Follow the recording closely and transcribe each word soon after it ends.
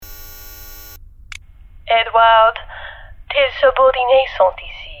Edward, tes subordonnés sont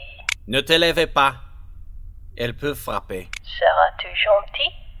ici. Ne te lève pas. Elle peut frapper. Seras-tu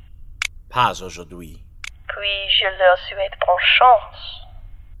gentil? Pas aujourd'hui. Puis je leur souhaite bonne chance.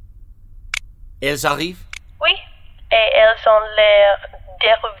 Elles arrivent? Oui, et elles ont l'air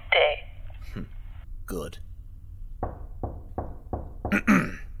déroutées. Good.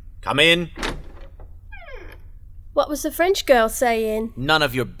 Come in. What was the French girl saying? None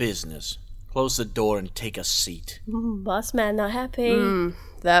of your business. Close the door and take a seat. Boss man not happy.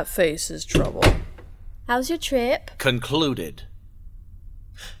 That face is trouble. How's your trip? Concluded.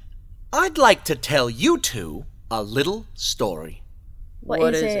 I'd like to tell you two a little story.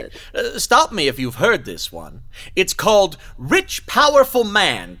 What is it? Stop me if you've heard this one. It's called Rich Powerful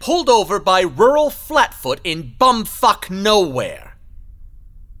Man Pulled Over by Rural Flatfoot in Bumfuck Nowhere.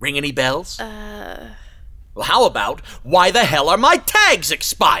 Ring any bells? Well, how about Why the Hell Are My Tags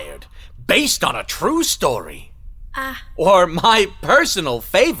Expired? Based on a true story. Or my personal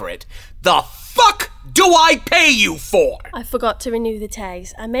favorite, The Fuck Do I Pay You For? I forgot to renew the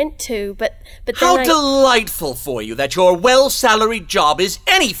tags. I meant to, but then How delightful for you that your well-salaried job is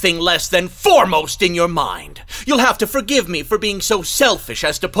anything less than foremost in your mind. You'll have to forgive me for being so selfish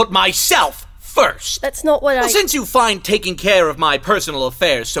as to put myself first. That's not what Well, since you find taking care of my personal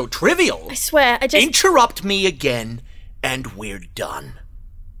affairs so trivial, I swear, I just... interrupt me again, and we're done.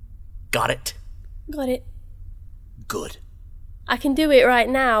 Got it? Got it. Good. I can do it right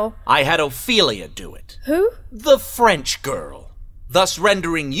now. I had Ophelia do it. Who? The French girl. Thus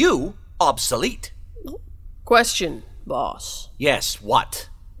rendering you obsolete. Question, boss. Yes, what?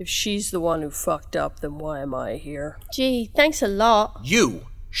 If she's the one who fucked up, then why am I here? Gee, thanks a lot. You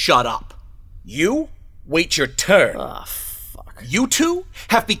shut up. You wait your turn. Fuck. You two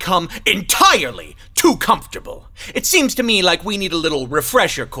have become entirely too comfortable. It seems to me like we need a little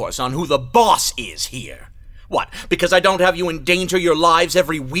refresher course on who the boss is here. What, because I don't have you endanger your lives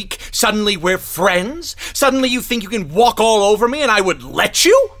every week, suddenly we're friends? Suddenly you think you can walk all over me and I would let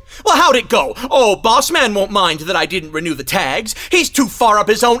you? Well, how'd it go? Oh, boss man won't mind that I didn't renew the tags. He's too far up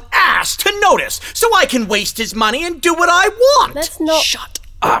his own ass to notice, so I can waste his money and do what I want. That's not... Shut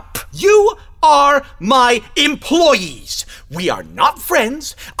up. You are my employees. We are not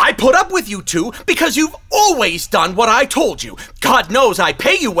friends. I put up with you two because you've always done what I told you. God knows I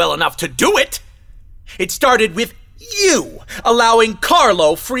pay you well enough to do it. It started with you allowing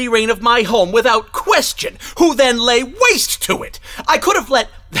Carlo free reign of my home without question, who then lay waste to it. I could have let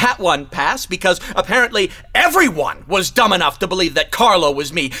that one pass because apparently everyone was dumb enough to believe that Carlo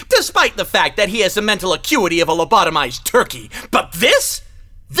was me, despite the fact that he has the mental acuity of a lobotomized turkey. But this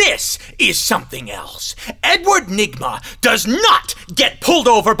is something else. Edward Nigma does not get pulled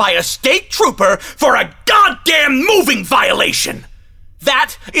over by a state trooper for a goddamn moving violation.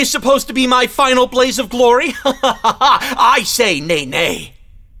 That is supposed to be my final blaze of glory? I say nay, nay.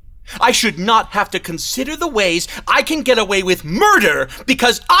 I should not have to consider the ways I can get away with murder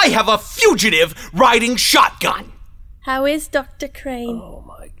because I have a fugitive riding shotgun. How is Dr. Crane? Oh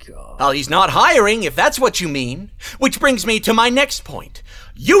my god. Well, he's not hiring, if that's what you mean. Which brings me to my next point.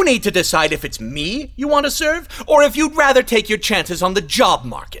 You need to decide if it's me you want to serve, or if you'd rather take your chances on the job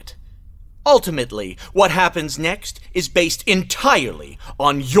market. Ultimately, what happens next is based entirely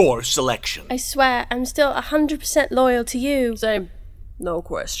on your selection. I swear, I'm still 100% loyal to you. Same. No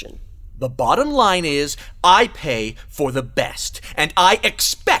question. The bottom line is, I pay for the best, and I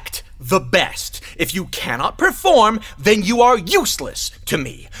expect the best. If you cannot perform, then you are useless to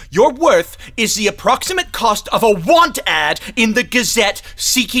me. Your worth is the approximate cost of a want ad in the Gazette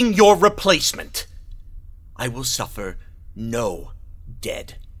seeking your replacement. I will suffer no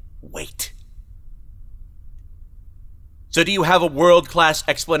dead weight. So do you have a world-class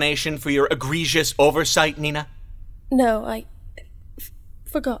explanation for your egregious oversight, Nina? No, I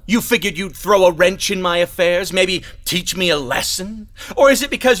forgot. You figured you'd throw a wrench in my affairs, maybe teach me a lesson? Or is it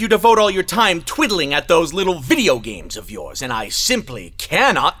because you devote all your time twiddling at those little video games of yours, and I simply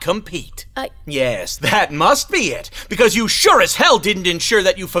cannot compete? Yes, that must be it, because you sure as hell didn't ensure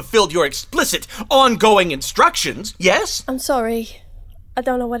that you fulfilled your explicit, ongoing instructions, yes? I'm sorry. I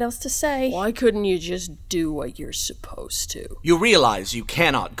don't know what else to say. Why couldn't you just do what you're supposed to? You realize you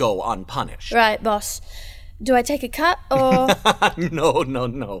cannot go unpunished. Right, boss. Do I take a cut, or...?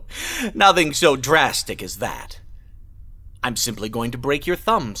 No. Nothing so drastic as that. I'm simply going to break your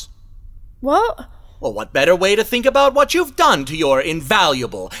thumbs. What? Well, what better way to think about what you've done to your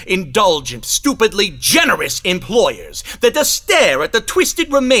invaluable, indulgent, stupidly generous employers than to stare at the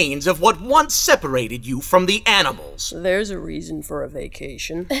twisted remains of what once separated you from the animals? There's a reason for a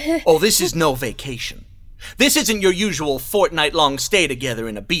vacation. Oh, this is no vacation. This isn't your usual fortnight-long stay together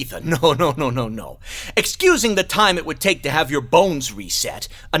in Ibiza. No. Excusing the time it would take to have your bones reset,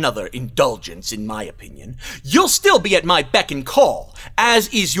 another indulgence in my opinion, you'll still be at my beck and call, as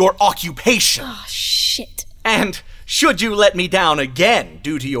is your occupation. Oh, shit. And should you let me down again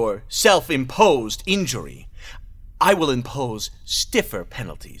due to your self-imposed injury, I will impose stiffer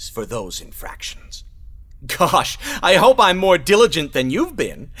penalties for those infractions. Gosh, I hope I'm more diligent than you've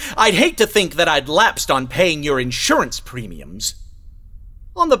been. I'd hate to think that I'd lapsed on paying your insurance premiums.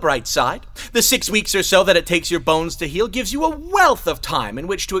 On the bright side, the 6 weeks or so that it takes your bones to heal gives you a wealth of time in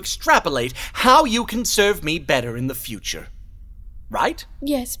which to extrapolate how you can serve me better in the future. Right?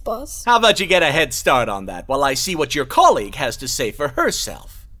 Yes, boss. How about you get a head start on that while I see what your colleague has to say for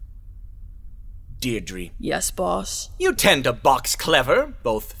herself? Deirdre. Yes, boss. You tend to box clever,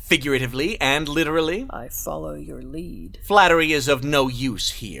 both figuratively and literally. I follow your lead. Flattery is of no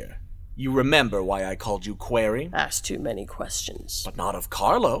use here. You remember why I called you Query? Ask too many questions. But not of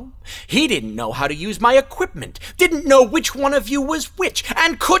Carlo. He didn't know how to use my equipment, didn't know which one of you was which,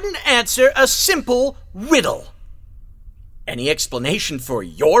 and couldn't answer a simple riddle. Any explanation for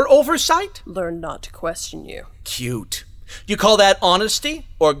your oversight? Learn not to question you. Cute. You call that honesty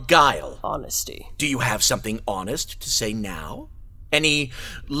or guile? Honesty. Do you have something honest to say now? Any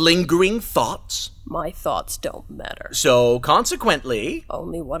lingering thoughts? My thoughts don't matter. So, consequently...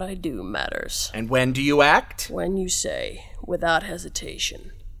 Only what I do matters. And when do you act? When you say, without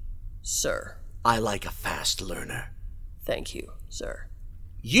hesitation, sir. I like a fast learner. Thank you, sir.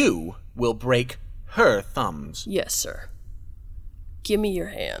 You will break her thumbs. Yes, sir. Give me your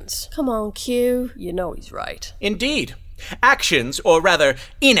hands. Come on, Q. You know he's right. Indeed. Actions, or rather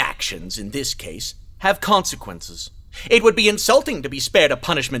inactions in this case, have consequences. It would be insulting to be spared a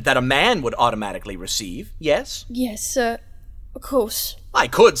punishment that a man would automatically receive, yes? Yes, sir. Of course. I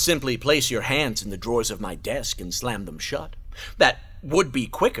could simply place your hands in the drawers of my desk and slam them shut. That would be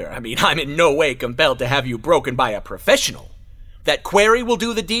quicker. I mean, I'm in no way compelled to have you broken by a professional. That Query will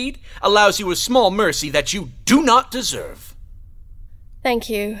do the deed allows you a small mercy that you do not deserve. Thank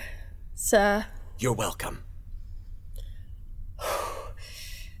you, sir. You're welcome.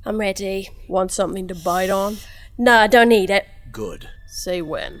 I'm ready. Want something to bite on? No, I don't need it. Good. Say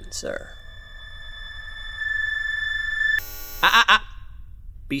when, sir.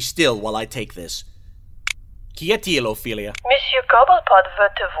 Be still while I take this. Qu'y a-t-il, Ophelia? Monsieur Cobblepot veut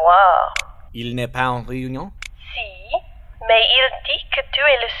te voir. Il n'est pas en réunion? Si, mais il dit que tu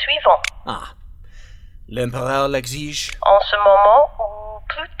es le suivant. Ah. L'empereur l'exige? En ce moment ou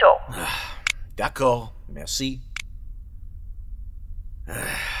plus tôt. D'accord, merci.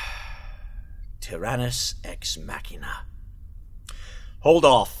 Tyrannus ex machina. Hold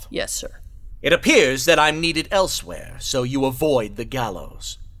off. Yes, sir. It appears that I'm needed elsewhere, so you avoid the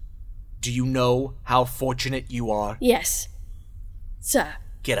gallows. Do you know how fortunate you are? Yes, sir.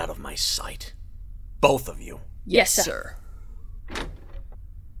 Get out of my sight. Both of you. Yes, Yes, sir.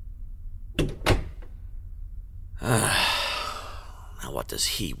 Now what does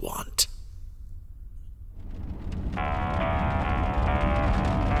he want?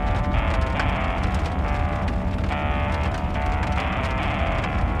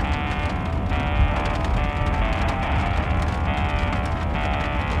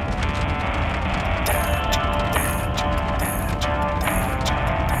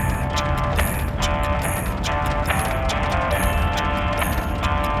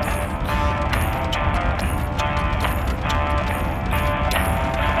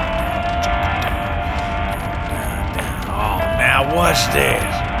 What's this?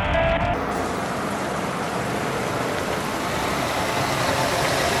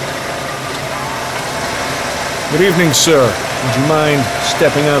 Good evening, sir. Would you mind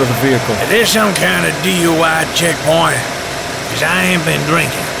stepping out of the vehicle? Is this some kind of DUI checkpoint? 'Cause I ain't been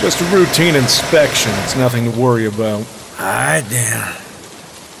drinking. Just a routine inspection. It's nothing to worry about. All right, then.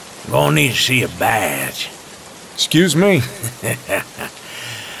 I'm gonna need to see a badge. Excuse me?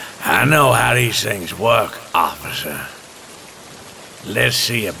 I know how these things work, officer. Let's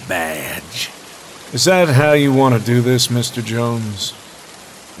see a badge. Is that how you want to do this, Mr. Jones?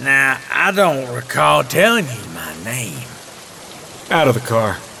 Now, I don't recall telling you my name. Out of the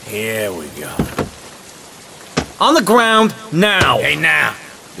car. Here we go. On the ground, now! Hey, now,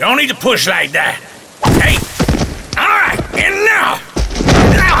 you don't need to push like that. Hey! All right, and now!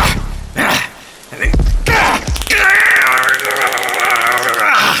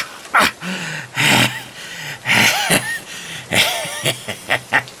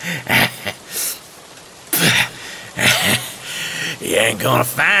 You ain't gonna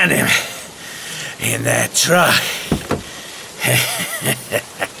find him in that truck.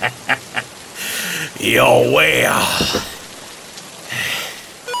 You're well.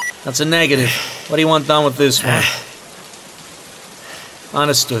 That's a negative. What do you want done with this one?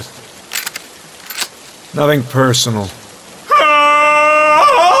 Understood. Nothing personal.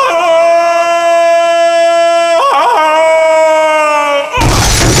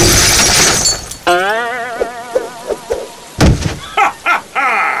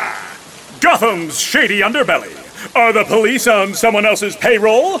 Gotham's shady underbelly. Are the police on someone else's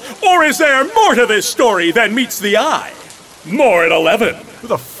payroll? Or is there more to this story than meets the eye? More at 11. Who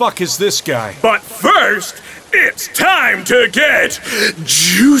the fuck is this guy? But first, it's time to get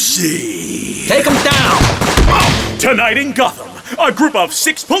juicy. Take him down! Tonight in Gotham, a group of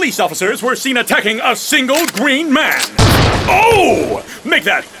 6 police officers were seen attacking a single green man. Oh! Make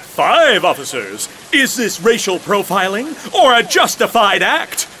that 5 officers. Is this racial profiling or a justified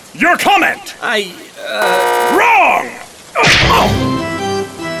act? Your comment! Wrong!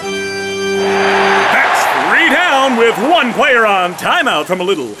 That's 3 down with 1 player on timeout from a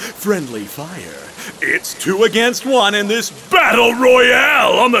little friendly fire. It's 2 against 1 in this battle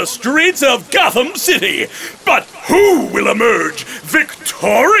royale on the streets of Gotham City. But who will emerge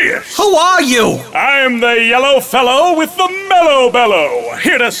victorious? Who are you? I'm the yellow fellow with the mellow bellow,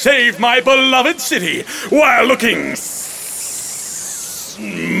 here to save my beloved city while looking smoldering.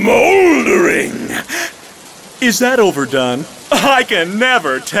 Is that overdone? I can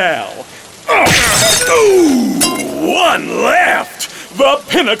never tell. Ooh, 1 left. The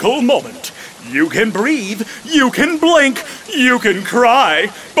pinnacle moment. You can breathe, you can blink, you can cry,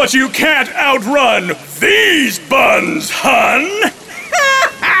 but you can't outrun these buns, hun.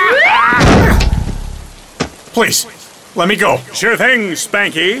 Please, let me go. Sure thing,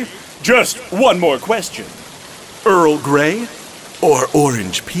 Spanky. Just 1 more question. Earl Grey or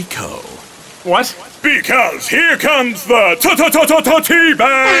Orange Pico? What? Because here comes the tea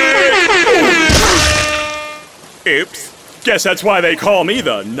bag! Oops. Guess that's why they call me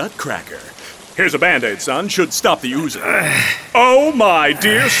the Nutcracker. Here's a Band-Aid, son. Should stop the oozing. Oh, my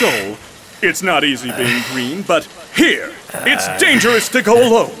dear soul. It's not easy being green, but here, it's dangerous to go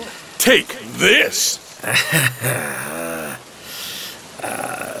alone. Take this.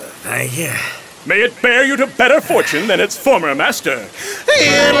 Thank you. May it bear you to better fortune than its former master.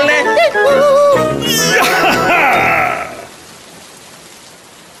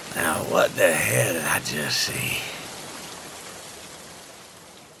 Now, what the hell did I just see?